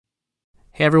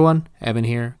Hey everyone, Evan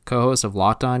here, co-host of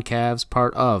Locked On Cavs,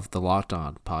 part of the Locked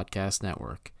On Podcast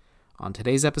Network. On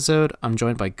today's episode, I'm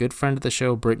joined by good friend of the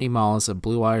show, Brittany Mollis of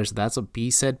Blue Wire's That's What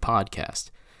B Said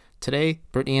podcast. Today,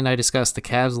 Brittany and I discuss the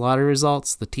Cavs lottery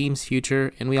results, the team's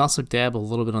future, and we also dab a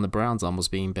little bit on the Browns almost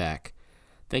being back.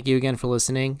 Thank you again for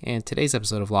listening, and today's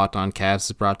episode of Locked On Cavs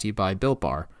is brought to you by Built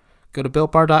Bar. Go to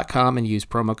BuiltBar.com and use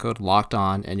promo code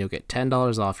LOCKEDON, and you'll get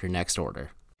 $10 off your next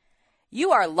order.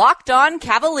 You are Locked On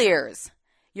Cavaliers,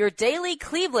 your daily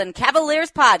Cleveland Cavaliers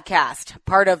podcast,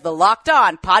 part of the Locked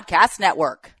On Podcast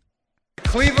Network.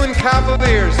 Cleveland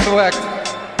Cavaliers select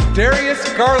Darius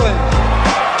Garland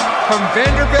from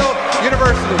Vanderbilt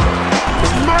University.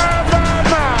 My.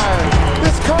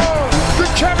 It's called the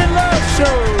Kevin Love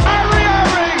Show.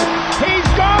 Irving, he's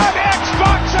gone.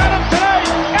 Xbox at him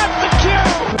today at the cue.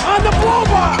 On the blow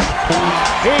by.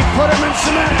 He put him in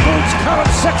cement boots. Colin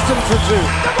Sexton for two.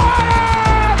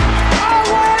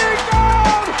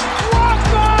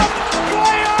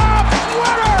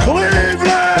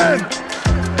 Cleveland!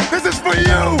 This is for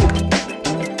you!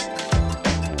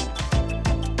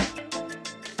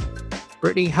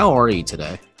 Brittany, how are you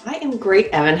today? I am great,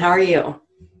 Evan. How are you?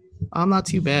 I'm not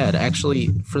too bad. Actually,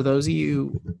 for those of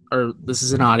you, or this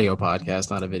is an audio podcast,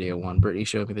 not a video one, Brittany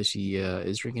showed me that she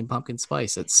is drinking pumpkin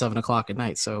spice at 7 o'clock at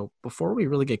night. So before we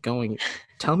really get going,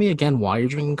 tell me again why you're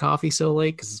drinking coffee so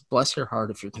late, because bless your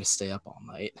heart if you're going to stay up all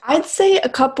night. I'd say a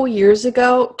couple years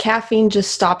ago, caffeine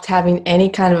just stopped having any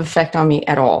kind of effect on me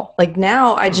at all. Like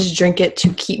now, I just drink it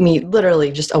to keep me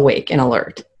literally just awake and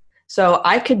alert. So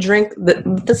I could drink,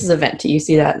 this is a venti, you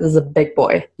see that? This is a big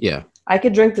boy. Yeah. I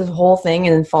could drink this whole thing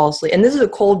and then fall asleep. And this is a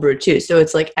cold brew too, so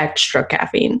it's like extra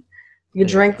caffeine. You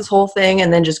could drink this whole thing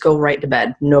and then just go right to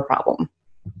bed, no problem.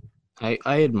 I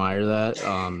admire that.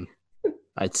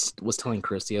 I was telling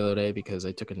Chris the other day because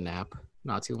I took a nap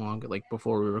not too long, like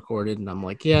before we recorded, and I'm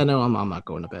like, yeah, no, I'm not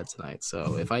going to bed tonight.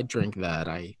 So if I drink that,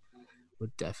 I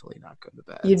would definitely not go to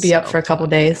bed. You'd be up for a couple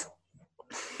days.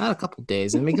 Not a couple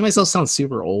days. It makes myself sound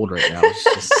super old right now. It's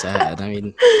just sad. I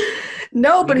mean,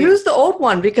 no, but who's the old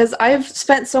one? Because I've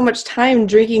spent so much time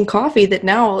drinking coffee that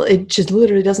now it just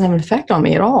literally doesn't have an effect on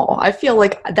me at all. I feel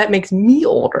like that makes me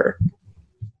older.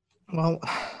 Well,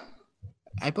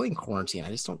 I blame quarantine. I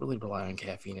just don't really rely on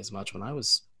caffeine as much. When I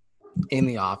was in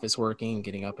the office working,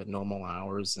 getting up at normal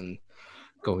hours and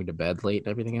going to bed late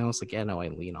and everything else, like, yeah, no, I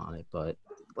lean on it. But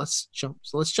let's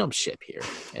jump ship here.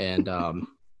 And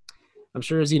I'm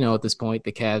sure, as you know, at this point,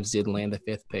 the Cavs did land the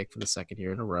 5th pick for the second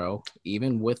year in a row,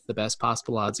 even with the best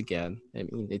possible odds again. I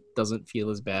mean, it doesn't feel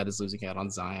as bad as losing out on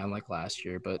Zion like last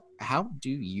year, but how do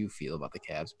you feel about the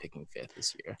Cavs picking 5th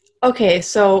this year? Okay,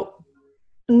 so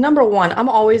number one, I'm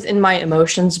always in my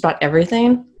emotions about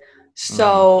everything.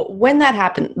 So when that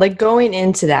happened, like going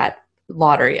into that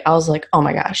lottery, I was like, oh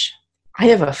my gosh, I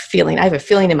have a feeling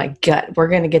in my gut we're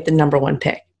going to get the number 1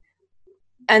 pick.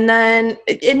 And then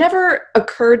it never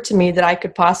occurred to me that I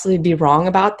could possibly be wrong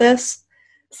about this.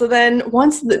 So then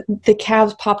once the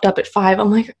Cavs popped up at 5,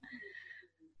 I'm like,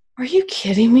 are you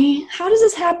kidding me? How does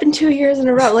this happen 2 years in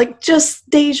a row? Like, just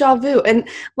deja vu. And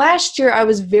last year I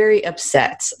was very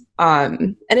upset.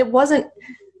 And it wasn't,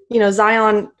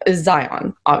 Zion is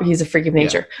Zion. He's a freak of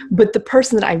nature. Yeah. But the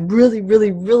person that I really,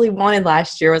 really, really wanted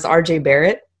last year was RJ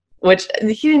Barrett, which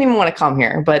he didn't even want to come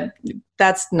here. But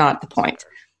that's not the point.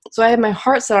 So I had my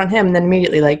heart set on him and then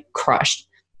immediately crushed,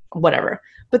 whatever.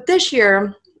 But this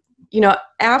year,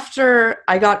 after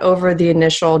I got over the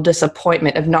initial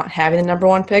disappointment of not having the number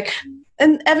 1 pick,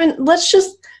 and Evan, let's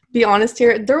just be honest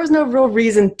here, there was no real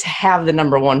reason to have the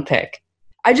number 1 pick.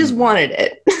 I just wanted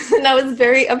it. And I was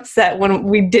very upset when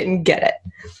we didn't get it.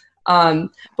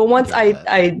 But once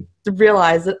I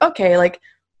realized that, okay,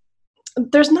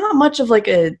 there's not much of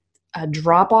a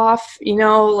drop off,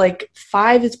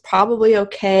 5 is probably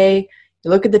okay.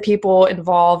 You look at the people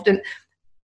involved. And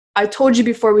I told you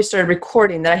before we started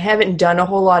recording that I haven't done a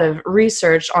whole lot of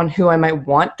research on who I might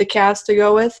want the Cavs to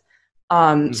go with.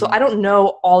 So I don't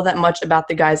know all that much about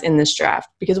the guys in this draft,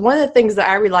 because one of the things that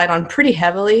I relied on pretty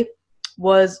heavily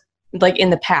was in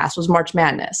the past was March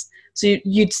Madness. So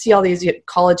you'd see all these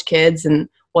college kids and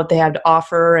what they had to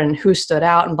offer and who stood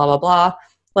out and blah, blah, blah.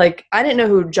 I didn't know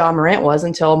who Ja Morant was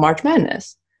until March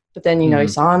Madness. But then, you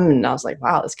saw him, and I was like,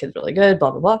 wow, this kid's really good,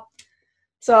 blah, blah, blah.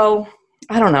 So,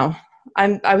 I don't know.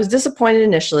 I was disappointed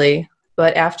initially,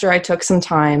 but after I took some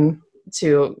time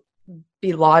to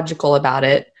be logical about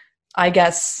it, I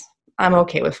guess I'm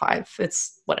okay with 5.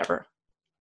 It's whatever.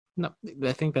 No,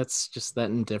 I think that's just that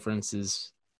indifference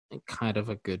is kind of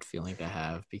a good feeling to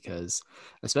have because,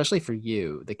 especially for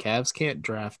you, the Cavs can't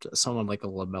draft someone like a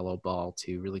LaMelo Ball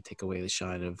to really take away the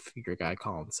shine of your guy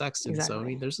Colin Sexton. Exactly. So I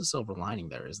mean, there's a silver lining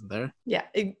there, isn't there? Yeah,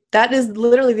 that is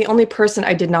literally the only person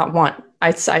I did not want.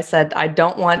 I said I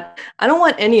don't want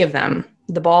any of them.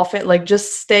 The Ball fan, like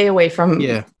just stay away from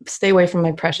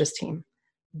my precious team.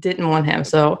 Didn't want him.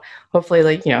 So hopefully,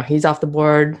 like, he's off the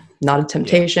board, not a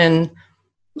temptation.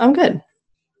 Yeah. I'm good.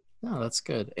 No, that's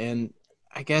good. And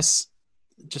I guess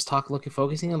just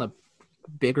focusing on the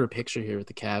bigger picture here with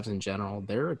the Cavs in general,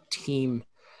 they're a team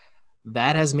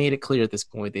that has made it clear at this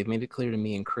point. They've made it clear to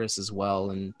me and Chris as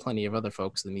well, and plenty of other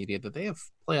folks in the media, that they have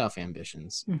playoff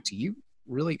ambitions. Do you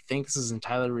really think this is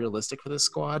entirely realistic for this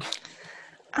squad?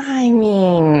 I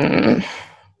mean,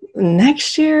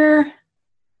 next year,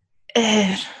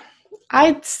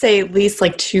 I'd say at least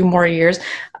like 2 more years.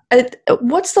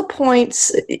 What's the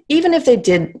point? Even if they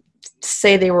did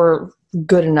say they were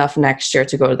good enough next year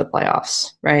to go to the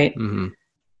playoffs, right?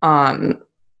 Mm-hmm.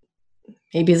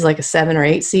 Maybe it's like a 7 or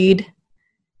 8 seed.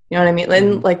 You know what I mean?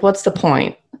 Mm-hmm. And like, what's the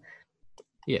point?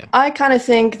 Yeah. I kind of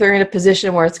think they're in a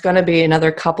position where it's going to be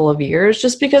another couple of years,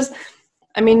 just because,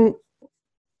 I mean,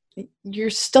 you're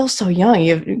still so young.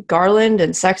 You have Garland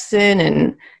and Sexton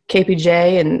and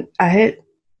KPJ, and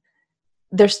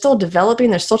they're still developing.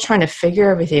 They're still trying to figure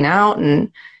everything out.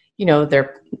 And,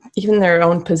 they're even their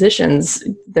own positions.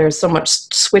 There's so much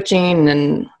switching,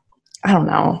 and I don't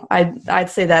know. I'd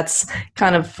say that's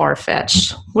kind of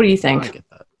far-fetched. What do you think? I get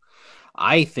that.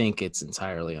 I think it's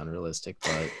entirely unrealistic,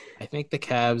 but I think the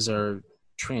Cavs are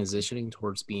transitioning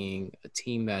towards being a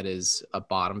team that is a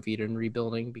bottom feeder in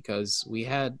rebuilding, because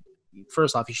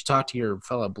first off, you should talk to your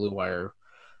fellow Blue Wire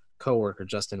coworker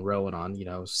Justin Rowan on,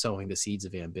 sowing the seeds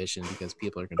of ambition, because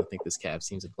people are going to think this Cavs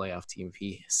team's a playoff team if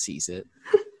he sees it.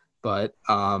 But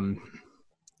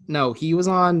no, he was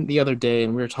on the other day,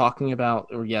 and we were talking about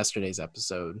yesterday's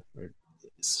episode,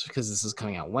 because this is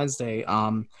coming out Wednesday.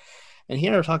 And he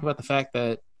and I were talking about the fact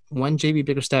that when JB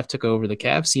Bickerstaff took over, the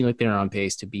Cavs seemed like they were on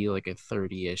pace to be like a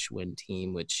 30-ish win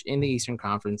team, which in the Eastern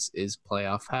Conference is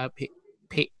playoff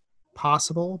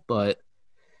possible, but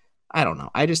I don't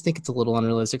know. I just think it's a little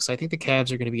unrealistic. So I think the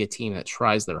Cavs are going to be a team that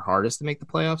tries their hardest to make the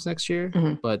playoffs next year,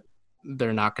 but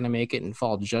they're not going to make it and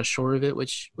fall just short of it,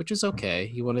 which is okay.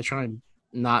 You want to try and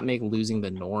not make losing the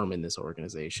norm in this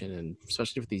organization, and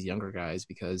especially with these younger guys,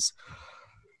 because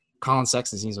Colin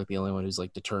Sexton seems like the only one who's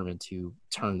like determined to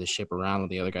turn the ship around, when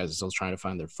the other guys are still trying to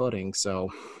find their footing. So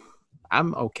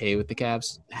I'm okay with the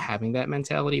Cavs having that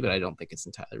mentality, but I don't think it's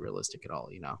entirely realistic at all,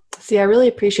 See, I really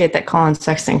appreciate that Colin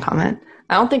Sexton comment.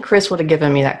 I don't think Chris would have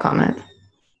given me that comment.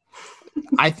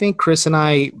 I think Chris and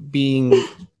I, being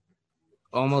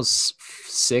almost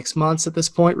 6 months at this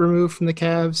point removed from the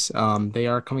Cavs, they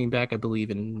are coming back, I believe,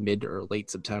 in mid or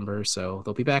late September. So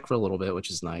they'll be back for a little bit,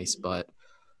 which is nice. But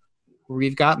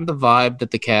we've gotten the vibe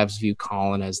that the Cavs view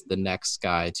Colin as the next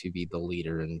guy to be the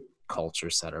leader and culture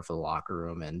setter for the locker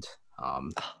room. And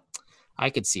I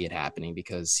could see it happening,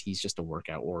 because he's just a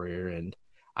workout warrior. And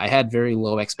I had very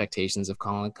low expectations of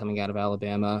Colin coming out of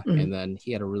Alabama, and then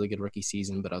he had a really good rookie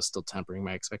season, but I was still tempering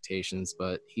my expectations.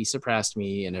 But he surpassed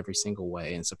me in every single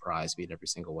way and surprised me in every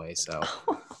single way. So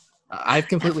I've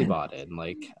completely bought in.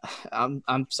 Like, I'm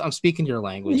speaking your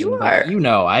language. You and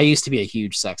are. I used to be a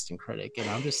huge Sexton critic, and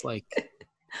I'm just like,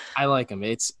 I like him.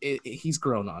 He's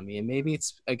grown on me, and maybe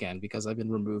it's, again, because I've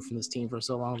been removed from this team for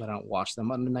so long that I don't watch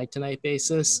them on a night-to-night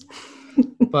basis.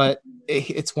 But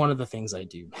it's one of the things I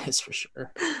do miss, for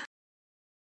sure.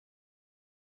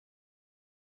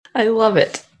 I love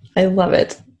it.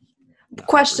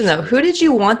 Question, though, who did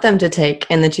you want them to take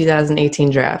in the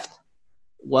 2018 draft?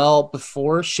 Well,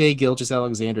 before Shai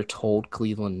Gilgeous-Alexander told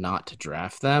Cleveland not to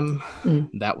draft them,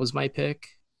 that was my pick.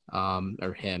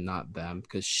 Or him, not them,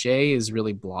 because Shai has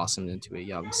really blossomed into a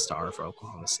young star for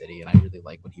Oklahoma City, and I really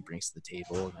like what he brings to the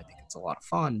table, and I think it's a lot of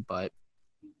fun. But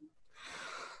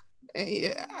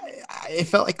it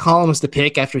felt like Colin was the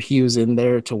pick after he was in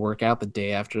there to work out the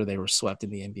day after they were swept in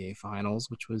the NBA Finals,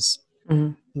 which was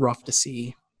rough to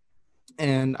see.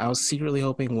 And I was secretly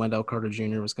hoping Wendell Carter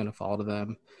Jr. was going to fall to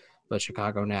them, but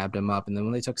Chicago nabbed him up. And then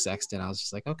when they took Sexton, I was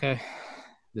just like, okay,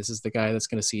 this is the guy that's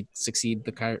going to succeed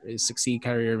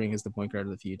Kyrie Irving as the point guard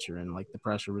of the future. And like, the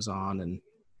pressure was on, and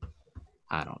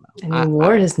I don't know. And he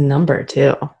wore his number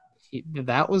too.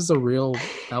 That was a real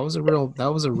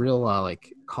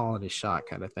like, calling his shot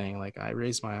kind of thing. Like, I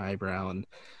raised my eyebrow. And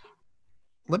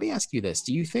let me ask you this: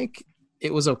 do you think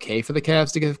it was okay for the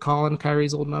Cavs to give Colin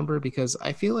Kyrie's old number? Because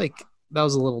I feel like that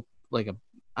was a little like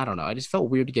I don't know. I just felt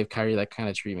weird to give Kyrie that kind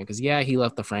of treatment, because he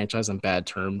left the franchise on bad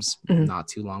terms not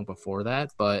too long before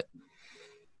that. But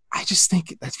I just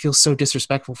think that feels so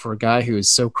disrespectful for a guy who is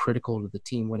so critical to the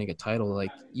team winning a title.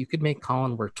 Like, you could make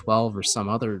Colin wear 12 or some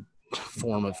other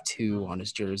form of 2 on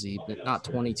his jersey, but not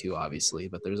 22, obviously,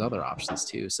 but there's other options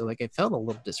too. So, like, it felt a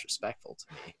little disrespectful to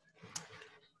me.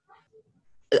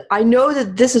 I know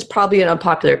that this is probably an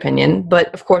unpopular opinion,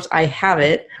 but of course I have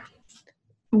it.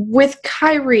 With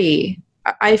Kyrie,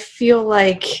 I feel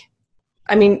like,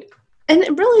 I mean,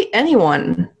 and really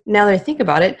anyone, now that I think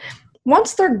about it,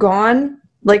 once they're gone,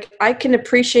 like, I can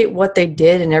appreciate what they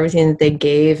did and everything that they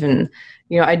gave, and,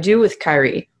 you know, I do with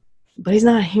Kyrie, but he's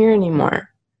not here anymore.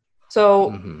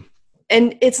 So,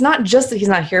 and it's not just that he's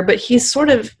not here, but he's sort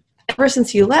of, ever since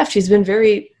he left, he's been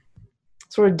very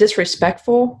sort of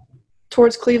disrespectful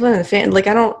towards Cleveland and the fan. Like,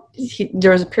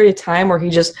 there was a period of time where he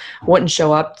just wouldn't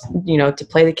show up, you know, to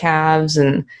play the Cavs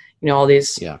and, you know, all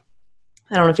these, I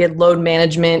don't know if he had load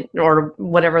management or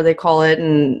whatever they call it,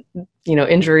 and, you know,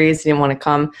 injuries, he didn't want to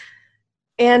come.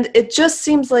 And it just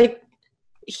seems like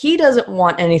he doesn't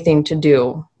want anything to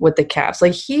do with the Cavs.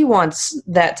 Like, he wants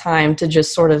that time to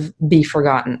just sort of be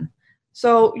forgotten.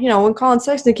 So, you know, when Colin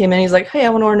Sexton came in, he's like, hey, I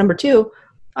want to wear number 2.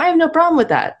 I have no problem with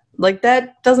that. Like,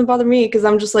 that doesn't bother me, because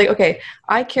I'm just like, okay,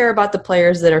 I care about the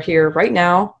players that are here right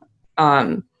now.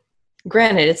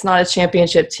 Granted, it's not a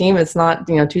championship team. It's not,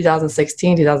 you know,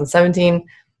 2016, 2017.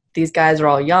 These guys are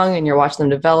all young and you're watching them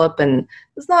develop, and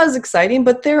it's not as exciting,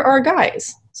 but there are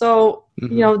guys. So,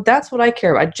 you know, that's what I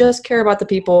care about. I just care about the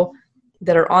people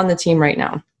that are on the team right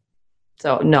now.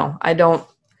 So, no, I don't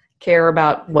care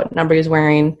about what number he's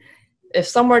wearing. If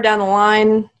somewhere down the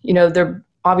line, you know, they're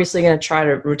obviously going to try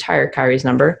to retire Kyrie's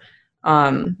number.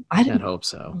 I hope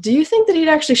so. Do you think that he'd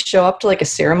actually show up to, like, a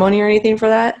ceremony or anything for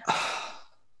that?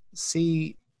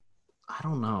 See, I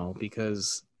don't know,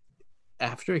 because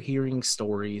after hearing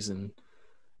stories and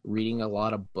reading a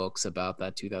lot of books about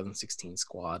that 2016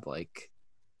 squad, like,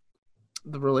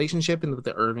 the relationship in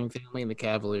the Irving family and the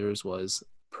Cavaliers was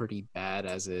pretty bad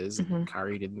as is.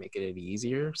 Kyrie didn't make it any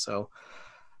easier. So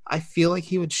I feel like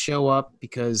he would show up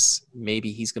because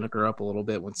maybe he's going to grow up a little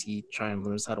bit once he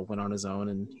learns how to win on his own,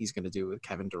 and he's going to do it with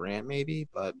Kevin Durant maybe.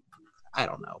 But I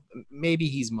don't know. Maybe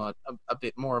he's a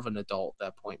bit more of an adult at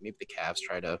that point. Maybe the Cavs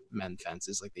try to mend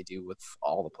fences like they do with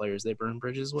all the players they burn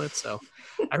bridges with. So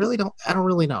I don't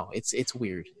really know. It's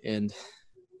weird. And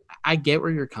I get where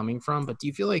you're coming from, but do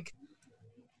you feel like,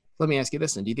 let me ask you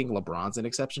this, and do you think LeBron's an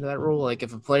exception to that rule? Like,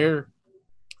 if a player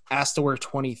asked to wear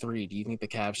 23, do you think the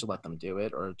Cavs should let them do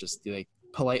it, or just do they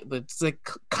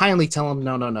kindly tell them,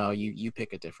 no, you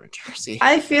pick a different jersey?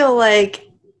 I feel like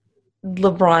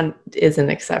LeBron is an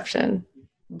exception.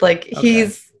 Like,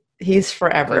 he's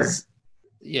forever.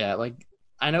 Yeah, like,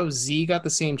 I know Z got the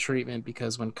same treatment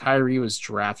because when Kyrie was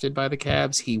drafted by the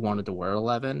Cavs, he wanted to wear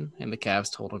 11, and the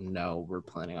Cavs told him, no, we're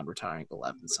planning on retiring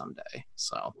 11 someday.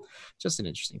 So just an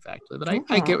interesting fact. But I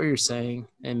get what you're saying,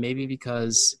 and maybe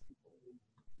because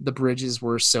the bridges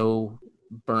were so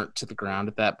burnt to the ground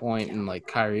at that point, and, like,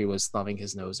 Kyrie was thumbing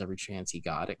his nose every chance he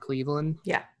got at Cleveland.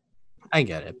 Yeah. I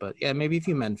get it. But, yeah, maybe if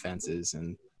you mend fences,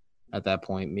 and at that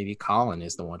point, maybe Colin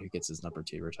is the one who gets his number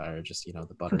 2 retired. Just, you know,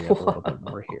 the butter you up a little bit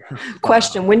more here.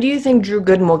 Question: when do you think Drew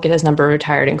Gooden will get his number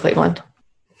retired in Cleveland?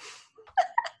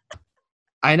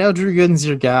 I know Drew Gooden's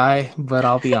your guy, but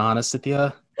I'll be honest with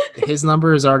you. His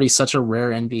number is already such a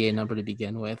rare NBA number to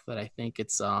begin with that I think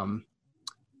it's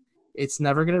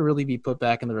never going to really be put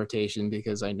back in the rotation,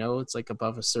 because I know it's, like,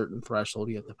 above a certain threshold.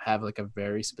 You have to have, like, a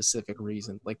very specific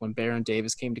reason. Like, when Baron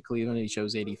Davis came to Cleveland and he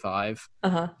chose 85,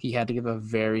 he had to give a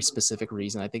very specific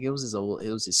reason. I think it was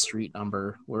his street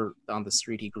number, where on the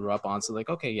street he grew up on. So, like,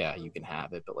 okay, yeah, you can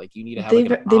have it, but, like, you need to have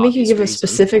they make you give a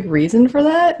specific reason for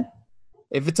that?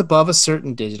 If it's above a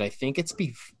certain digit, I think it's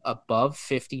above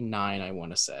 59, I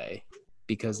want to say,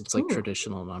 because it's, like,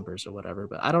 traditional numbers or whatever.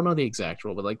 But I don't know the exact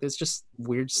rule, but, like, there's just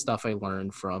weird stuff I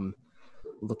learned from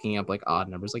looking up, like, odd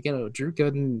numbers. Like, you know, Drew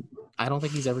Gooden, I don't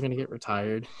think he's ever going to get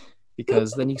retired,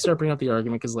 because then you start bringing up the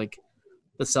argument, because, like,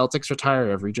 the Celtics retire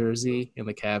every jersey and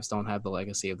the Cavs don't have the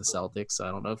legacy of the Celtics. So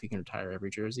I don't know if you can retire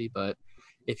every jersey, but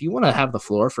if you want to have the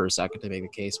floor for a second to make the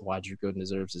case why Drew Gooden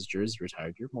deserves his jersey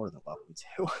retired, you're more than welcome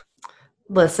to.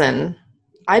 Listen,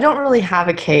 I don't really have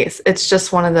a case. It's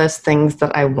just one of those things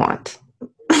that I want.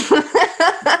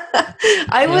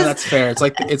 That's fair.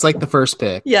 It's like the first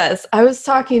pick. Yes, I was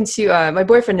talking to my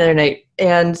boyfriend the other night,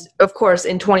 and of course,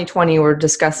 in 2020, we're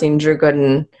discussing Drew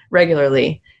Gooden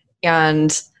regularly,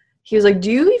 and he was like,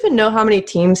 "Do you even know how many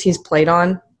teams he's played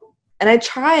on?" And I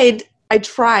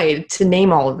tried to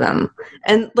name all of them,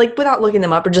 and, like, without looking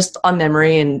them up, or just on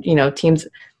memory, and, you know, teams.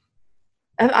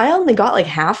 And I only got, like,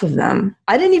 half of them.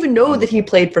 I didn't even know that he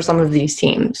played for some of these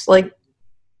teams. Like,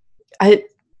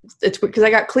 it's because I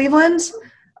got Cleveland,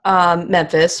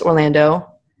 Memphis,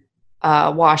 Orlando,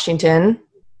 Washington,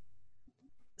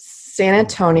 San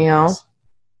Antonio,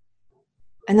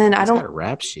 and then He's got a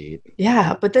rap sheet.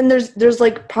 Yeah, but then there's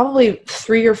like probably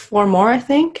 3 or 4 more, I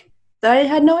think, that I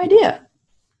had no idea.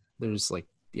 There's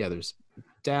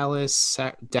Dallas,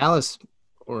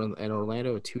 and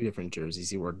Orlando with 2 different jerseys.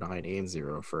 He wore 9 and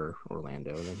 0 for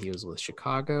Orlando, and then he was with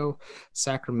Chicago,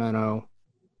 Sacramento,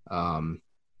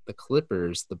 the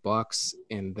Clippers, the Bucks,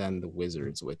 and then the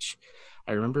Wizards, which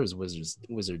I remember his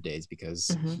Wizard days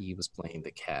because he was playing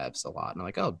the Cavs a lot. And I'm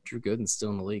like, oh, Drew Gooden's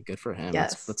still in the league. Good for him.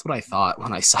 Yes. That's what I thought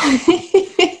when I saw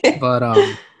him. But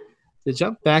to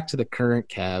jump back to the current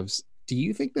Cavs, do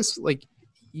you think this, like,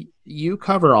 you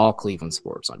cover all Cleveland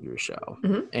sports on your show,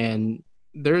 and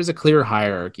there is a clear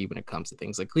hierarchy when it comes to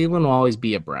things. Like, Cleveland will always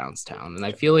be a Browns town, and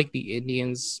I feel like the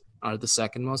Indians are the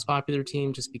second most popular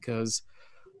team just because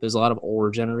there's a lot of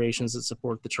older generations that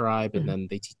support the tribe, and then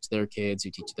they teach their kids who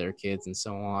teach their kids and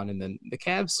so on. And then the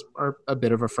Cavs are a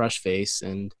bit of a fresh face,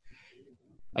 and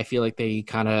I feel like they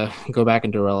kind of go back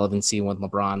into relevancy when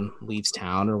LeBron leaves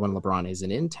town or when LeBron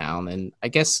isn't in town. And I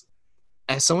guess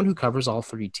as someone who covers all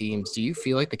 3 teams, do you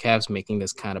feel like the Cavs making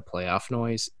this kind of playoff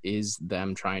noise is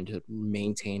them trying to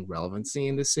maintain relevancy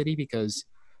in the city? Because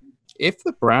if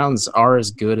the Browns are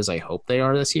as good as I hope they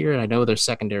are this year, and I know their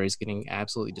secondary is getting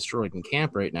absolutely destroyed in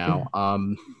camp right now,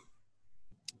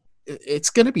 it's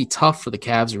going to be tough for the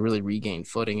Cavs to really regain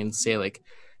footing and say, like,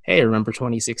 hey, remember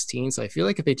 2016? So I feel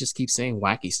like if they just keep saying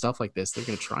wacky stuff like this, they're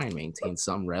going to try and maintain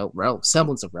some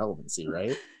semblance of relevancy,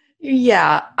 right?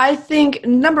 Yeah, I think,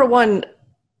 number one,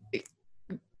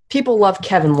 people love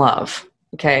Kevin Love,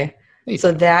 okay?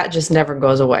 So that just never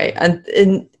goes away.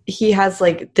 And he has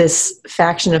like this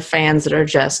faction of fans that are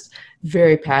just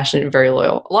very passionate and very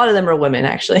loyal. A lot of them are women,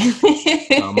 actually.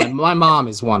 My mom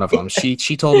is one of them. She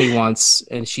told me once,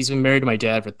 and she's been married to my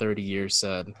dad for 30 years,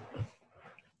 said,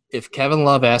 if Kevin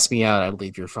Love asked me out, I'd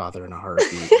leave your father in a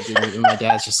heartbeat. And my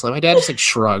dad just like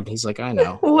shrugged. He's like, I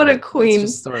know. What a queen.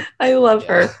 I love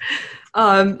her.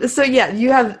 So yeah,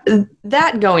 you have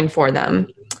that going for them.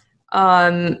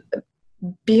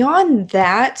 Beyond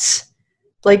that,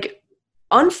 like,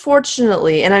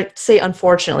 unfortunately, and I say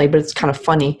unfortunately, but it's kind of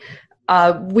funny,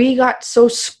 we got so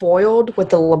spoiled with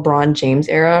the LeBron James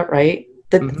era, right?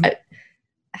 That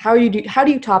how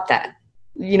do you top that?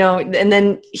 You know, and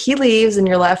then he leaves, and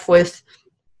you're left with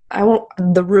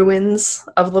the ruins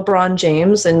of LeBron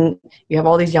James, and you have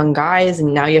all these young guys,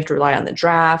 and now you have to rely on the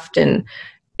draft, and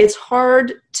it's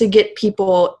hard to get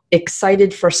people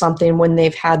excited for something when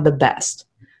they've had the best.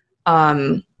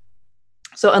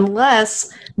 So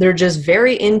unless they're just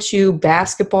very into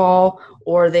basketball,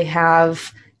 or they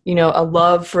have, you know, a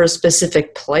love for a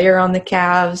specific player on the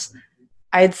Cavs,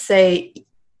 I'd say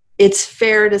it's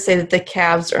fair to say that the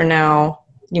Cavs are now,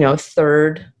 you know,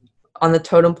 3rd on the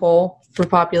totem pole for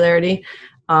popularity.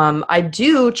 I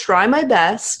do try my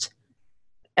best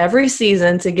every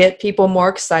season to get people more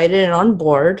excited and on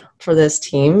board for this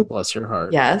team. Bless your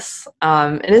heart. Yes.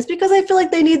 And it's because I feel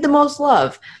like they need the most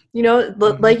love. You know,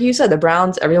 like you said, the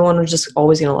Browns, everyone was just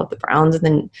always going to love the Browns. And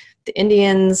then the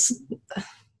Indians,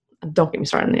 don't get me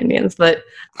started on the Indians, but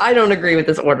I don't agree with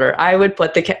this order. I would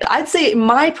put I'd say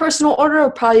my personal order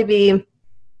would probably be,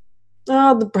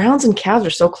 the Browns and Cavs are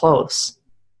so close.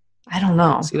 I don't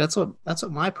know. See, that's what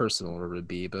my personal order would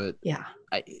be. But yeah,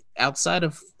 outside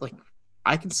of, like,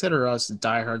 I consider us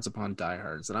diehards upon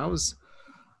diehards. And I was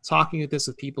talking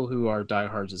with people who are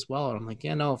diehards as well. And I'm like,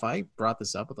 yeah, no, if I brought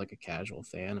this up with like a casual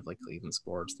fan of like Cleveland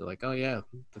sports, they're like, oh yeah,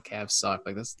 the Cavs suck.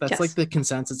 Like that's yes. like the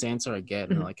consensus answer I get.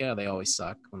 And they're like, yeah, they always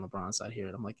suck when LeBron's not here.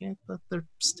 And I'm like, yeah, but they're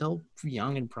still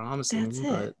young and promising. That's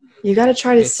it. You got to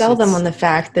try to sell them on the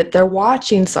fact that they're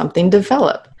watching something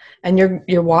develop. And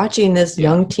you're watching this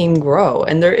young team grow.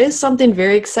 And there is something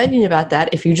very exciting about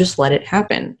that if you just let it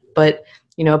happen. But,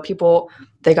 you know, people,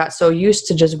 they got so used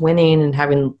to just winning and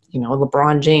having, you know,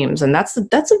 LeBron James. And that's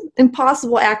an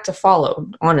impossible act to follow,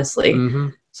 honestly. Mm-hmm.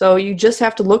 So you just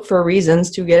have to look for reasons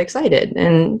to get excited.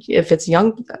 And if it's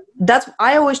young,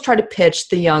 I always try to pitch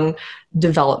the young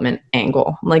development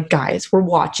angle. I'm like, guys, we're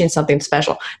watching something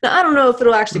special. Now, I don't know if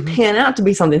it'll actually pan out to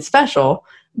be something special,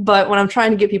 but when I'm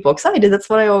trying to get people excited, that's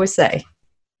what I always say.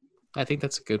 I think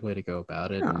that's a good way to go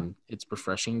about it. And it's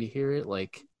refreshing to hear it.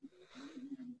 Like,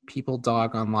 people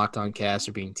dog on Locked On Cavs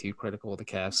for being too critical of the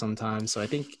Cavs sometimes. So I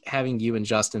think having you and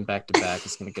Justin back to back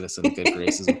is going to get us in good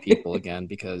graces with people again,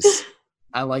 because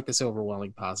I like this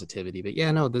overwhelming positivity. But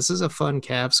yeah, no, this is a fun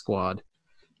Cavs squad.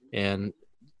 And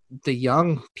the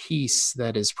young piece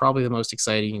that is probably the most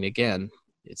exciting, again,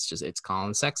 it's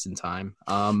Colin Sexton time.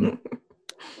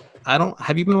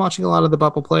 Have you been watching a lot of the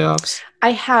bubble playoffs?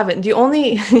 I haven't.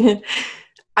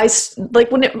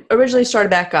 like when it originally started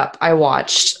back up, I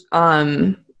watched.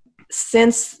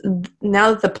 Since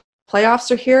now that the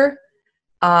playoffs are here,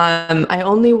 I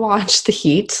only watch the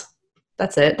Heat.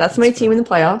 That's it. That's my team in the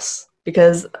playoffs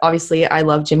because obviously I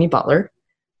love Jimmy Butler.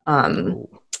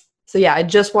 So yeah, I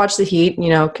just watched the Heat. You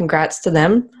know, congrats to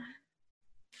them.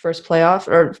 First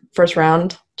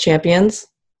round champions.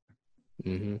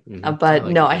 But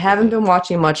no, I haven't been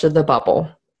watching much of the bubble,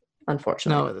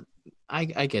 unfortunately. No,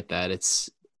 I get that.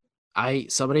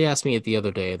 Somebody asked me it the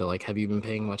other day. They're like, "Have you been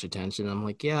paying much attention?" I'm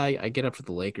like, "Yeah, I get up for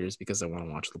the Lakers because I want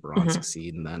to watch LeBron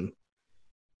succeed, and then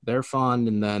they're fun.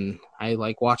 And then I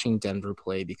like watching Denver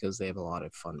play because they have a lot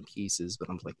of fun pieces. But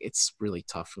I'm like, it's really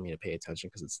tough for me to pay attention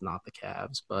because it's not the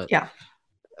Cavs. But yeah,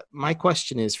 my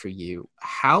question is for you: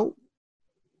 how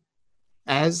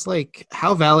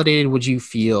validated would you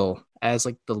feel as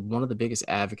like one of the biggest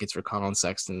advocates for Colin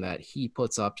Sexton that he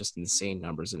puts up just insane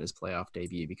numbers in his playoff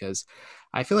debut? Because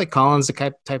I feel like Colin's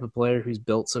the type of player who's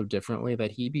built so differently that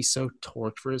he'd be so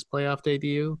torqued for his playoff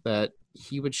debut that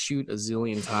he would shoot a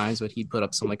zillion times, but he'd put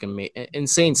up some like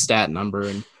insane stat number.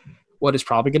 And what is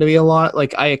probably going to be a lot,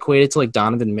 like I equate it to like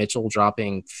Donovan Mitchell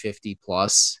dropping 50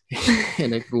 plus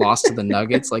and it lost to the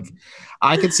Nuggets. Like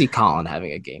I could see Colin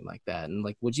having a game like that. And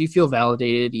like, would you feel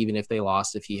validated even if they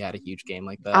lost, if he had a huge game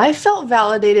like that? I felt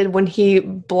validated when he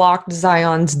blocked when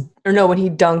he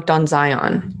dunked on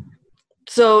Zion.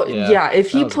 So yeah if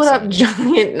he put up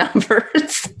giant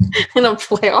numbers in a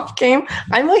playoff game,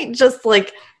 I might just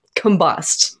like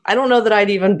combust. I don't know that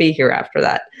I'd even be here after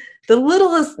that. The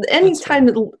littlest, any kind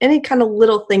of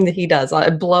little thing that he does, I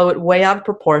blow it way out of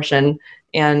proportion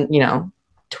and, you know,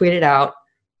 tweet it out,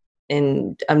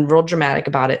 and I'm real dramatic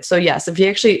about it. So yes, if he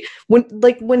actually, when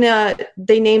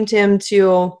they named him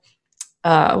to,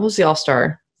 what was the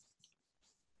All-Star?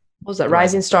 What was that?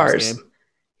 Rising Stars.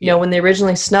 You know, when they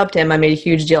originally snubbed him, I made a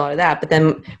huge deal out of that. But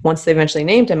then once they eventually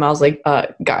named him, I was like,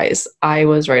 guys, I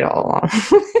was right all along.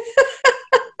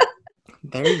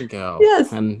 There you go.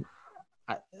 Yes. And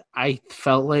I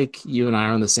felt like you and I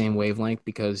are on the same wavelength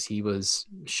because he was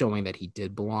showing that he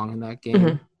did belong in that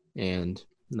game. And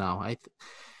no, I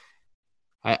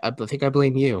think I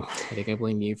blame you. I think I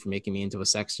blame you for making me into a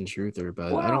Sexton truther,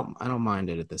 but wow. I don't mind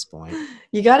it at this point.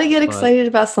 You got to get excited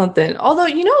about something. Although,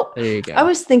 you know, there you go. I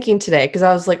was thinking today because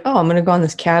I was like, oh, I'm going to go on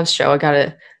this Cavs show. I got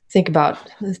to think about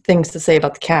things to say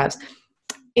about the Cavs.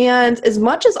 And as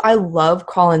much as I love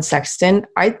Colin Sexton,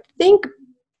 I think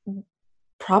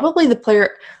probably the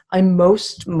player I'm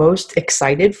most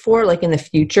excited for, like in the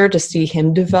future, to see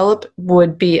him develop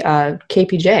would be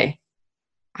KPJ.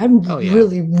 I'm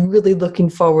really, really looking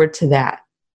forward to that.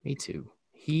 Me too.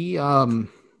 He,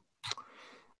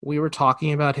 we were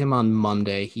talking about him on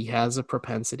Monday. He has a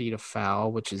propensity to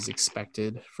foul, which is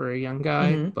expected for a young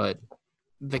guy, but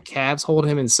the Cavs hold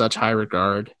him in such high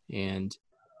regard. And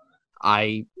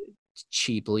I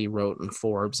cheaply wrote in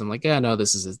Forbes, I'm like, yeah, no,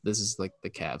 this is like the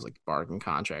Cavs like bargain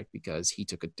contract because he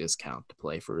took a discount to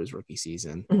play for his rookie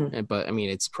season. But I mean,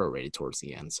 it's prorated towards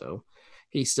the end, so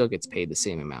he still gets paid the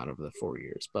same amount over the 4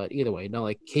 years. But either way, no,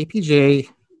 like KPJ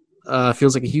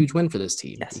feels like a huge win for this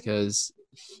team because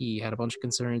he had a bunch of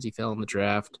concerns. He fell in the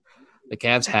draft. The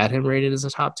Cavs had him rated as a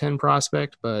top 10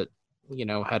 prospect, but you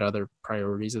know, had other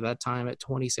priorities at that time at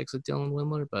 26 with Dylan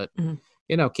Windler. But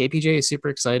you know, KPJ is super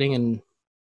exciting, and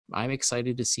I'm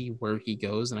excited to see where he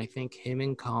goes, and I think him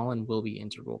and Colin will be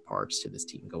integral parts to this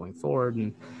team going forward.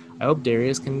 And I hope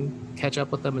Darius can catch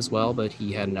up with them as well, but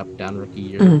he had an up and down rookie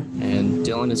year, and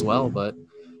Dylan as well. But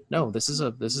no, this is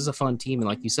a fun team, and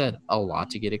like you said, a lot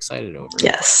to get excited over.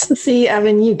 Yes. See,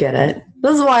 Evan, you get it.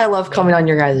 This is why I love coming on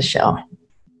your guys' show.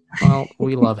 Well,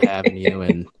 we love having you,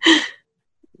 and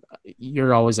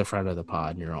you're always a friend of the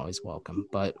pod, and you're always welcome.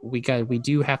 But we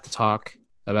do have to talk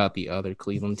about the other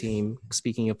Cleveland team,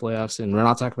 speaking of playoffs, and we're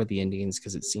not talking about the Indians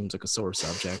because it seems like a sore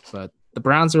subject, but the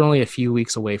Browns are only a few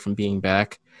weeks away from being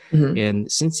back.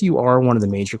 And since you are one of the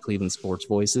major Cleveland sports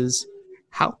voices,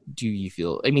 how do you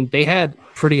feel? I mean, they had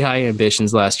pretty high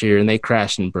ambitions last year and they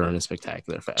crashed and burned in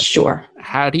spectacular fashion. Sure.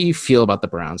 How do you feel about the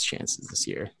Browns' chances this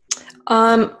year?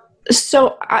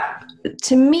 So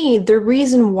to me, the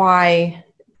reason why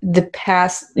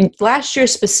last year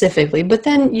specifically, but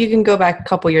then you can go back a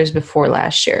couple years before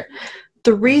last year.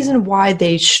 The reason why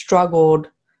they struggled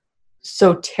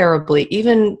so terribly,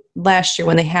 even last year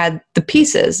when they had the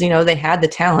pieces, you know, they had the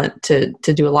talent to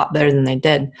do a lot better than they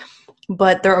did.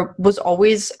 But there was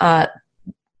always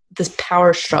this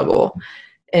power struggle.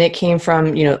 And it came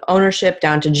from, you know, ownership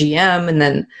down to GM and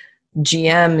then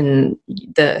GM and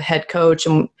the head coach.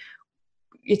 And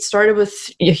it started with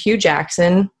Hugh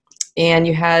Jackson. And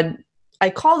you had I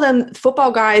call them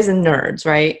football guys and nerds,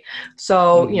 right?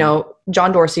 So,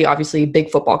 John Dorsey, obviously big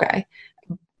football guy.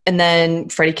 And then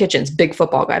Freddie Kitchens, big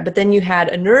football guy. But then you had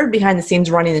a nerd behind the scenes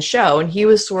running the show. And he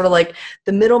was sort of like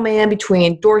the middleman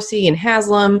between Dorsey and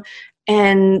Haslam.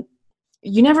 And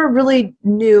you never really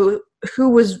knew who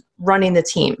was running the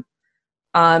team.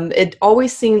 It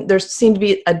always there seemed to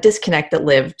be a disconnect that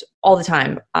lived all the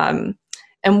time. And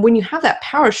when you have that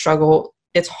power struggle,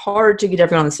 it's hard to get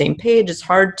everyone on the same page. It's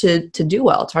hard to do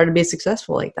well. It's hard to be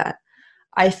successful like that.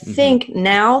 I think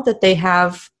now that they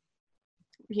have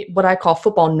what I call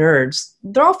football nerds,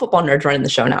 they're all football nerds running the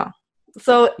show now.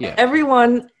 So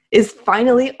everyone is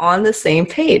finally on the same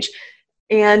page.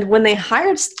 And when they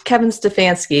hired Kevin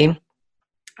Stefanski,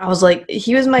 I was like,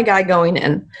 he was my guy going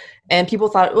in. And people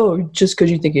thought, oh, just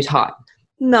because you think he's hot.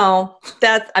 No,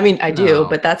 I do,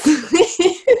 but that's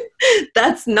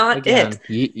that's not it.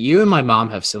 You and my mom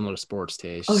have similar sports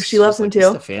tastes. Oh, she loves him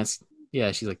too?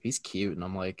 Yeah, she's like, he's cute. And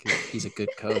I'm like, he's a good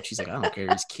coach. She's like, I don't care.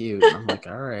 He's cute. And I'm like,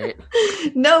 all right.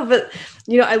 No, but,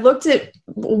 I looked at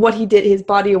what he did, his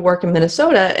body of work in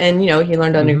Minnesota, and, he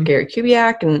learned under Gary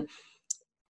Kubiak, and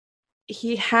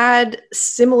he had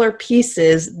similar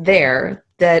pieces there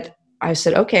that I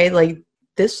said, okay, like,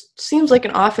 this seems like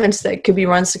an offense that could be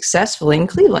run successfully in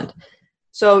Cleveland.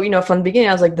 So, from the beginning,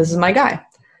 I was like, this is my guy.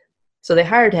 So they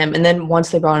hired him. And then once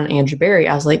they brought in Andrew Berry,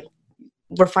 I was like,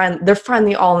 they're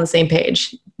finally all on the same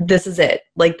page. This is it.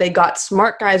 Like, they got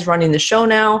smart guys running the show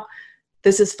now.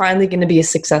 This is finally going to be a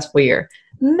successful year.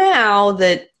 Now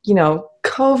that,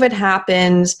 COVID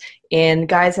happened and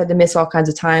guys had to miss all kinds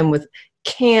of time with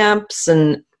camps,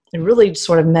 and it really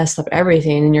sort of messed up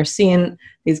everything. And you're seeing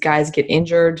these guys get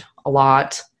injured a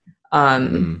lot.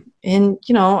 And,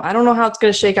 I don't know how it's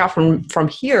going to shake out from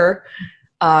here.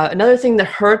 Another thing that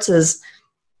hurts is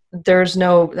there's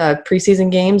no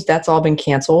preseason games. That's all been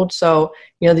canceled. So,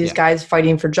 these guys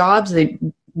fighting for jobs they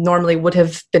normally would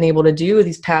have been able to do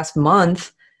these past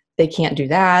month. They can't do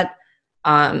that.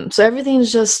 So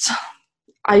everything's just,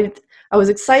 I was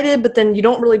excited, but then you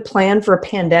don't really plan for a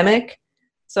pandemic.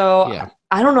 So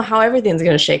I don't know how everything's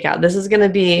going to shake out. This is going to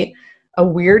be a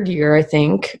weird year, I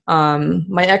think.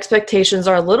 My expectations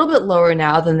are a little bit lower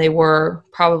now than they were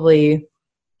probably,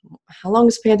 how long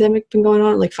has the pandemic been going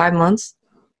on? Like 5 months?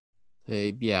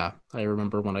 I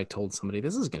remember when I told somebody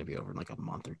this is going to be over in like a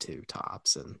month or two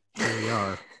tops, and here we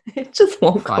are. It just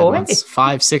won't go away.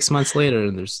 5-6 months later,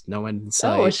 and there's no end in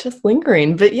sight. Oh, it's just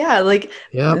lingering. But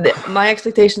my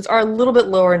expectations are a little bit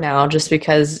lower now, just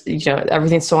because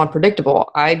everything's so unpredictable.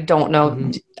 I don't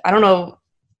know. I don't know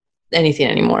anything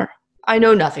anymore. I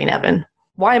know nothing, Evan.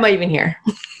 Why am I even here?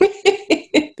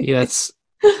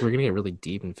 We're gonna get really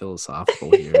deep and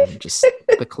philosophical here. And just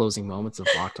the closing moments of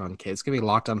Locked On Kids. It's gonna be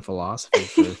Locked On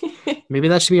Philosophy. Maybe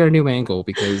that should be our new angle,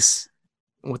 because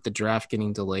with the draft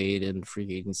getting delayed and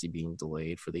free agency being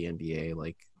delayed for the NBA,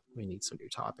 like, we need some new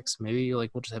topics. Maybe we'll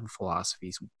just have a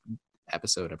philosophy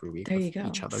episode every week. There you go.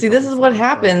 Each other. See, this is what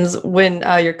happens when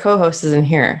your co-host isn't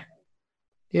here.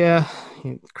 Yeah,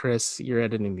 Chris, you're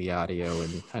editing the audio,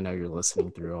 and I know you're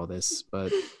listening through all this,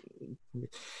 but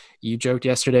you joked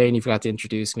yesterday and you forgot to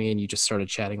introduce me, and you just started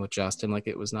chatting with Justin like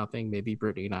it was nothing. Maybe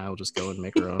Brittany and I will just go and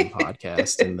make our own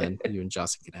podcast, and then you and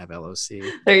Justin can have LOC.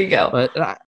 There you go. But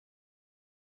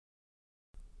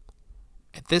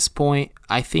at this point,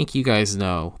 I think you guys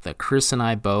know that Chris and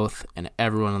I both, and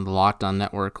everyone on the Locked On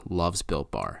Network, loves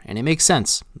Built Bar. And it makes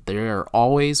sense. They are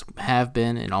always have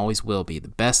been and always will be the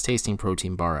best tasting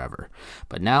protein bar ever.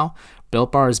 But now,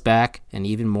 Built Bar is back and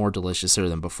even more deliciouser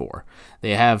than before.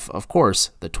 They have, of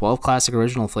course, the 12 classic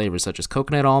original flavors such as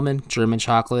coconut almond, German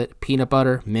chocolate, peanut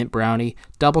butter, mint brownie,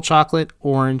 double chocolate,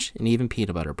 orange, and even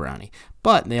peanut butter brownie.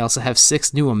 But they also have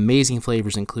 6 new amazing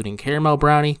flavors, including caramel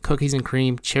brownie, cookies and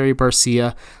cream, cherry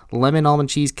barcia, lemon almond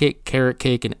cheesecake, carrot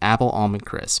cake, and apple almond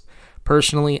crisp.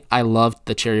 Personally, I loved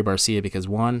the cherry barcia because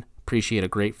 1, appreciate a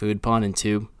great food pun, and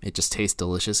 2, it just tastes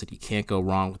delicious and you can't go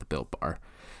wrong with the Built Bar.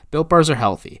 Built Bars are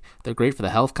healthy. They're great for the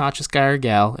health-conscious guy or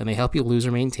gal, and they help you lose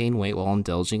or maintain weight while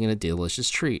indulging in a delicious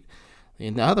treat.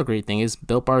 And the other great thing is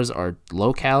Built Bars are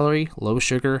low-calorie,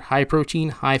 low-sugar, high-protein,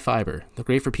 high-fiber. They're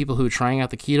great for people who are trying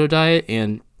out the keto diet,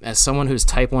 and as someone who's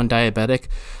type 1 diabetic,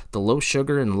 the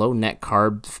low-sugar and low-net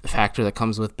carb factor that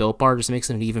comes with Built Bar just makes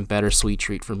it an even better sweet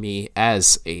treat for me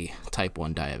as a type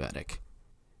 1 diabetic.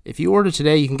 If you order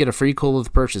today, you can get a free cola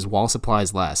with purchase while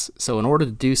supplies last. So in order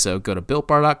to do so, go to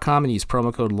BuiltBar.com and use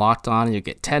promo code LOCKEDON and you'll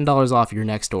get $10 off your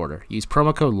next order. Use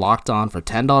promo code LOCKEDON for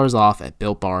 $10 off at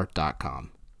BuiltBar.com.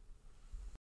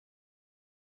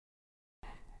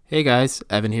 Hey guys,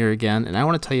 Evan here again, and I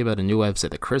want to tell you about a new website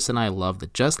that Chris and I love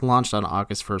that just launched on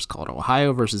August 1st called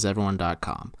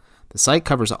OhioVersusEveryone.com. The site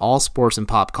covers all sports and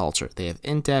pop culture. They have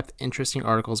in-depth, interesting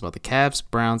articles about the Cavs,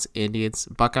 Browns, Indians,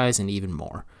 Buckeyes, and even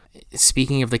more.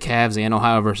 Speaking of the Cavs and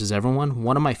Ohio versus everyone,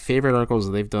 one of my favorite articles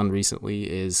that they've done recently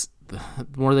is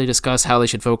where they discuss how they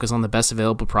should focus on the best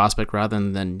available prospect rather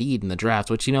than need in the draft,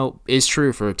 which, is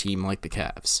true for a team like the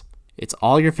Cavs. It's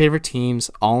all your favorite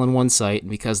teams, all in one site, and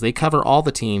because they cover all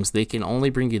the teams, they can only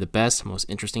bring you the best, most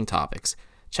interesting topics.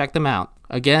 Check them out.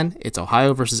 Again, it's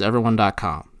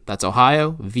ohioversuseveryone.com. That's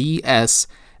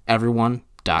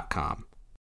OhioVSEveryone.com.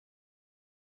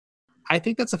 I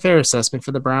think that's a fair assessment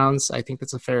for the Browns. I think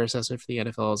that's a fair assessment for the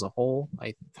NFL as a whole.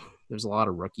 There's a lot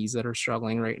of rookies that are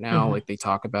struggling right now. Mm-hmm. Like they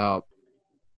talk about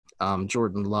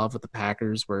Jordan Love with the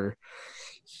Packers, where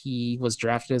he was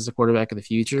drafted as the quarterback of the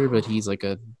future, but he's like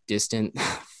a distant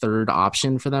third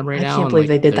option for them right now. I can't believe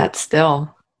they did that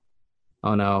still.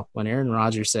 Oh no. When Aaron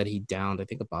Rodgers said he downed, I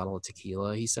think, a bottle of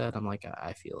tequila, he said, I'm like,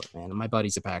 I feel it, man. And my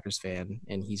buddy's a Packers fan,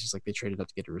 and he's just like, they traded up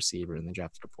to get a receiver and they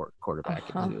drafted a quarterback,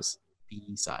 and he was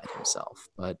beside himself.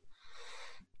 But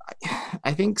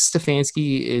I think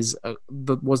Stefanski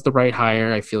was the right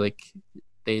hire. I feel like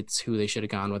it's who they should have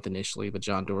gone with initially, but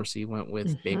John Dorsey went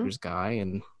with Baker's guy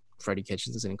and Freddie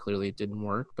Kitchens, and clearly it didn't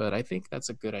work. But I think that's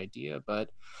a good idea.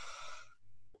 But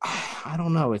I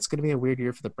don't know. It's going to be a weird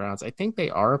year for the Browns. I think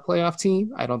they are a playoff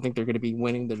team. I don't think they're going to be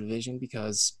winning the division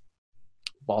because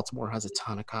Baltimore has a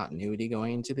ton of continuity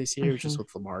going into this year, just with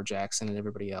Lamar Jackson and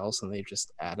everybody else, and they've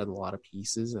just added a lot of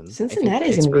pieces. And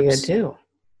Cincinnati's going to be good too,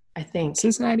 I think.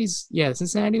 Cincinnati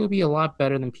will be a lot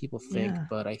better than people think,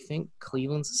 but I think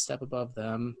Cleveland's a step above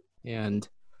them. And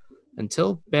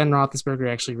until Ben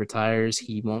Roethlisberger actually retires,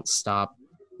 he won't stop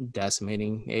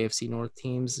decimating AFC North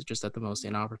teams just at the most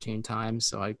inopportune times.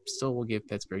 So I still will give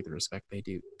Pittsburgh the respect they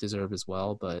do deserve as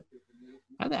well. But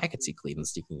I could see Cleveland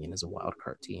sticking in as a wild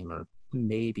card team, or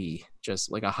maybe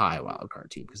just like a high wild card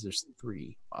team, because there's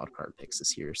 3 wild card picks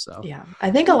this year. So yeah,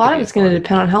 I think a lot of it's going to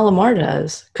depend on how Lamar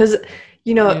does, because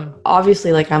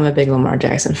obviously, like, I'm a big Lamar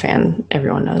Jackson fan.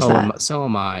 Everyone knows that. So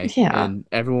am I. Yeah, and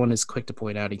everyone is quick to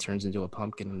point out he turns into a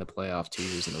pumpkin in the playoff 2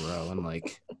 years in a row, and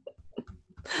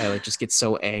I just get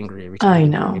so angry every time I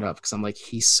bring it up, because I'm like,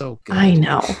 he's so good. I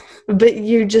know, but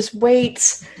you just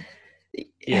wait.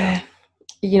 Yeah.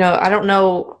 I don't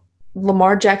know.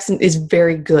 Lamar Jackson is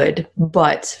very good,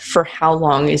 but for how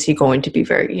long is he going to be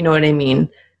very? You know what I mean?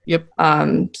 Yep.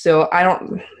 So I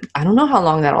don't know how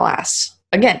long that'll last.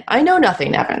 Again, I know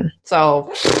nothing, Evan.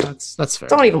 So that's fair.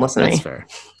 Don't even listen to me.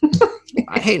 That's fair.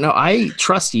 I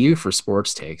trust you for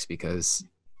sports takes, because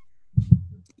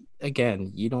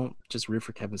again, you don't just root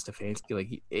for Kevin Stefanski.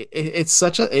 Like, it's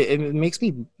such it makes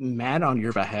me mad on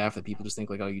your behalf that people just think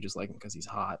like, oh, you just like him because he's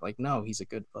hot. Like, no, he's a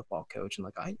good football coach, and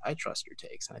like I trust your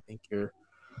takes, and I think you're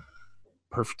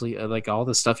perfectly like all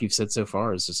the stuff you've said so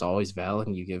far is just always valid,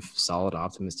 and you give solid,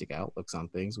 optimistic outlooks on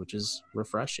things, which is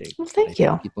refreshing. Well, thank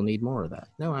you. People need more of that.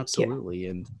 No, absolutely.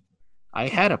 And I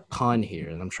had a pun here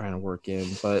and I'm trying to work in,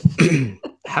 but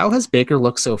how has Baker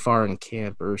looked so far in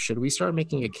camp, or should we start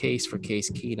making a case for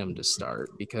Case Keenum to start?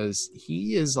 Because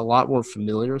he is a lot more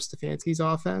familiar with Stefanski's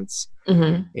offense.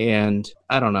 And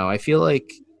I don't know. I feel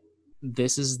like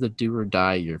this is the do or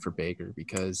die year for Baker,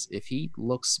 because if he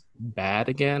looks bad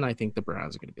again, I think the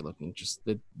Browns are going to be looking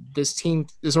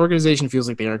this organization feels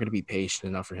like they aren't going to be patient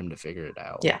enough for him to figure it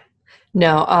out. Yeah.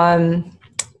 No.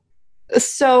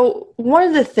 So one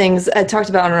of the things I talked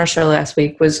about on our show last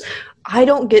week was I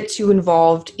don't get too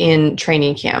involved in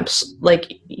training camps.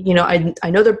 Like, I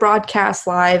know they're broadcast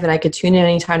live and I could tune in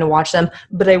anytime to watch them,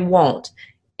 but I won't.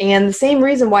 And the same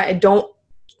reason why I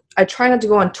try not to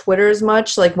go on Twitter as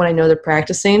much, like when I know they're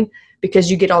practicing, because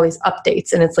you get all these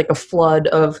updates and it's like a flood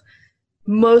of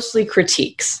mostly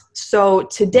critiques. So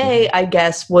today, I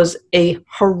guess, was a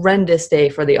horrendous day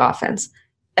for the offense.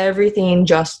 Everything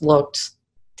just looked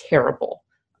terrible.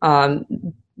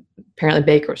 Apparently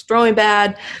Baker was throwing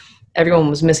bad. Everyone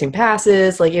was missing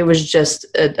passes. Like, it was just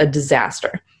a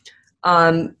disaster.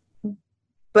 But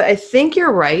I think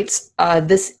you're right.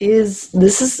 This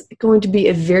is going to be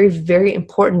a very, very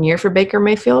important year for Baker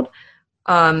Mayfield.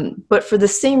 But for the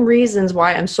same reasons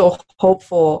why I'm so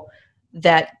hopeful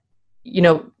that,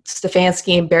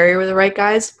 Stefanski and Barry were the right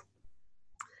guys,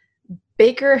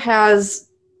 Baker has,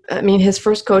 his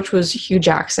first coach was Hugh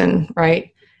Jackson,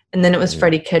 right? And then it was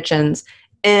Freddie Kitchens.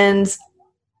 And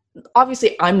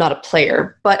obviously I'm not a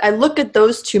player, but I look at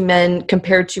those two men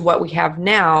compared to what we have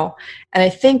now, and I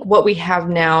think what we have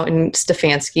now in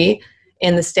Stefanski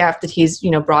and the staff that he's,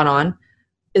 brought on,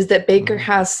 is that Baker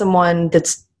has someone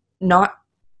that's not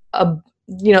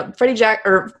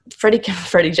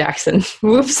Freddie Jackson.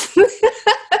 Whoops.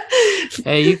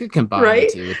 Hey, you could combine Right?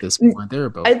 the two at this point. They're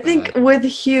both I think bad. with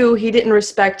Hugh, he didn't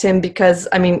respect him because,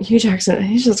 I mean, Hugh Jackson,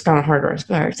 he's just kind of hard to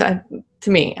respect. To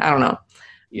me, I don't know.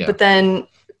 Yeah. But then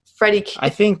I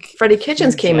think Freddie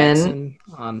Kitchens Hugh came in. Jackson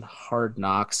on Hard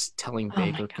Knocks telling Oh my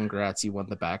Baker, God. congrats, you won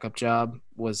the backup job,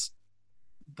 was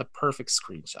the perfect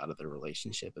screenshot of their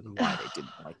relationship and why they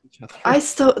didn't like each other. I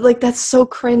still, like, that's so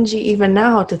cringy even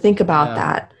now to think about Yeah.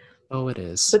 that. Oh, it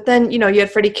is. But then, you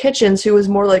had Freddie Kitchens, who was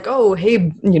more like, oh, hey,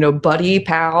 buddy,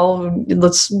 pal,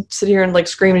 let's sit here and like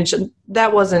scream. And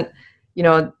that wasn't,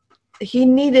 he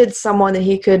needed someone that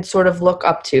he could sort of look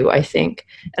up to, I think.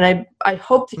 And I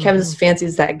hope that Kevin Stefanski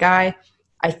is that guy.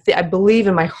 I believe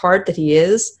in my heart that he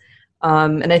is.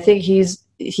 And I think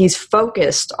he's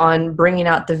focused on bringing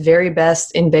out the very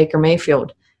best in Baker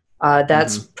Mayfield.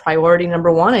 That's priority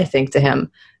number one, I think, to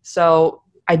him. So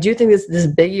I do think this is a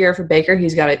big year for Baker.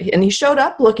 He's got it, and he showed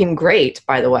up looking great,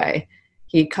 by the way.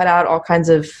 He cut out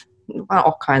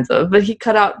but he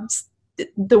cut out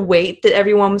the weight that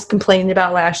everyone was complaining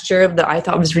about last year that I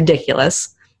thought was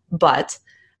ridiculous. But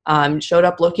showed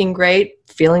up looking great,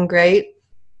 feeling great.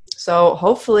 So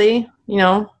hopefully,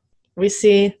 we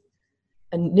see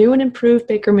a new and improved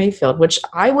Baker Mayfield, which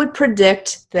I would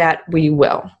predict that we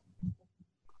will.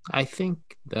 I think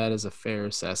that is a fair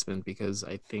assessment because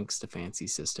I think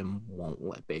Stefanski's system won't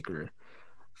let Baker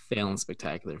fail in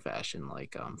spectacular fashion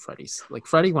like Freddie's. Like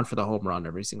Freddie went for the home run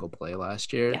every single play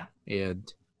last year,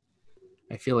 and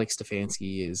I feel like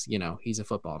Stefanski is, he's a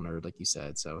football nerd, like you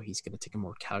said, so he's going to take a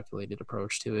more calculated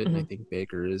approach to it, and I think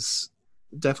Baker is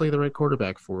definitely the right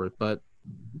quarterback for it. But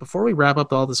before we wrap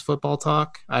up all this football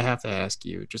talk, I have to ask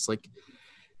you, just like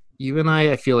you and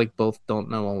I feel like both don't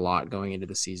know a lot going into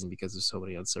the season because of so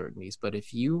many uncertainties. But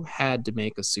if you had to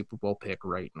make a Super Bowl pick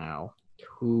right now,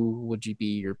 who would you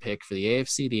be your pick for the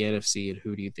AFC, the NFC, and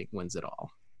who do you think wins it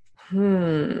all?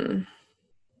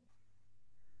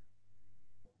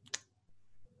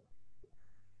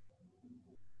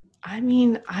 I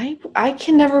mean, I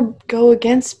can never go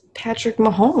against Patrick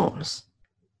Mahomes.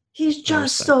 He's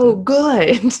just so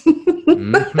good.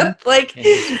 Like,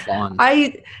 fun.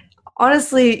 I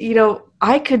honestly,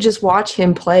 I could just watch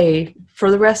him play for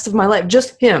the rest of my life.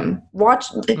 Just him. Watch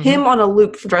him on a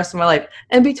loop for the rest of my life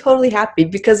and be totally happy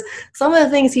because some of the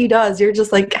things he does, you're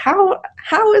just like, how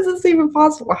is this even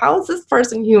possible? How is this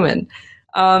person human?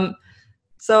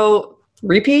 So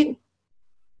repeat?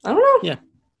 I don't know. Yeah.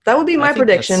 That would be my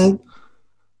prediction.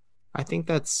 I think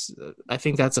that's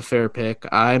a fair pick.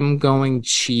 I'm going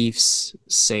Chiefs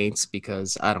Saints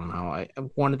because I don't know.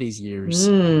 One of these years,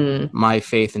 my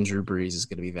faith in Drew Brees is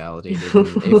going to be validated.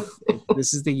 if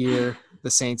this is the year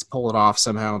the Saints pull it off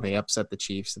somehow, and they upset the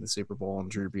Chiefs in the Super Bowl, and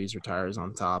Drew Brees retires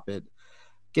on top, it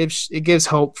gives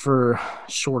hope for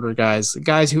shorter guys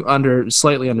who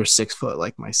slightly under 6 foot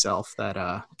like myself that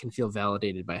can feel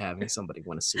validated by having somebody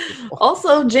win a Super Bowl.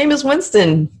 Also, Jameis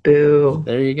Winston. Boo.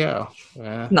 There you go.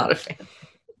 Not a fan.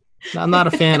 I'm not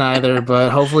a fan either,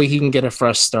 but hopefully he can get a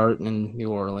fresh start in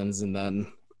New Orleans and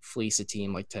then fleece a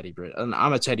team like Teddy Bridgewater. And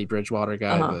I'm a Teddy Bridgewater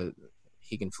guy, but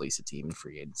he can fleece a team in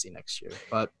free agency next year.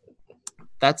 But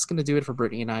that's going to do it for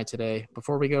Brittany and I today.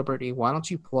 Before we go, Brittany, why don't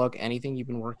you plug anything you've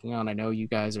been working on? I know you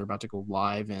guys are about to go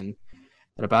live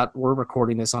we're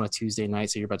recording this on a Tuesday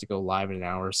night, so you're about to go live in an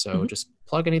hour. So just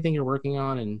plug anything you're working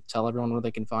on and tell everyone where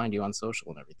they can find you on social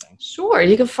and everything. Sure.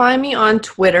 You can find me on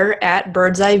Twitter at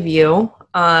Bird's Eye View.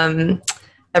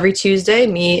 Every Tuesday,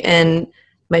 me and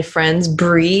my friends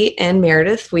Bree and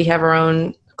Meredith, we have our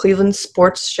own Cleveland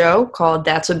sports show called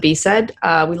That's What B Said.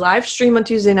 We live stream on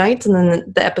Tuesday nights, and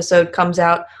then the episode comes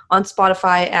out on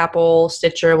Spotify, Apple,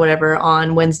 Stitcher, whatever,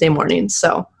 on Wednesday mornings.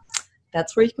 So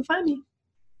that's where you can find me.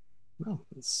 No,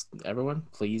 everyone,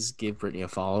 please give Brittany a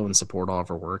follow and support all of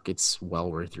her work. It's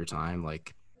well worth your time.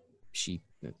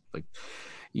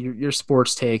 Your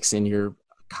sports takes and your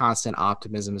constant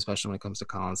optimism, especially when it comes to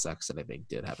Colin Sexton, I think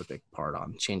did have a big part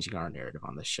on changing our narrative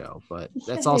on the show. But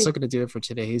that's also going to do it for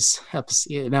today's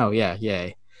episode.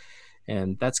 Yay.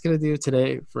 And that's going to do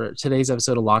it for today's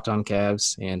episode of Locked On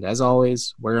Cavs. And as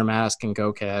always, wear a mask and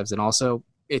go Cavs. And also,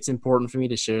 it's important for me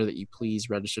to share that you please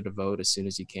register to vote as soon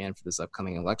as you can for this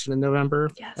upcoming election in November.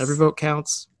 Yes. Every vote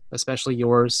counts, especially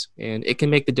yours, and it can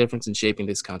make the difference in shaping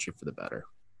this country for the better.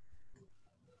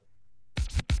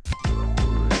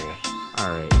 All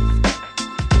right.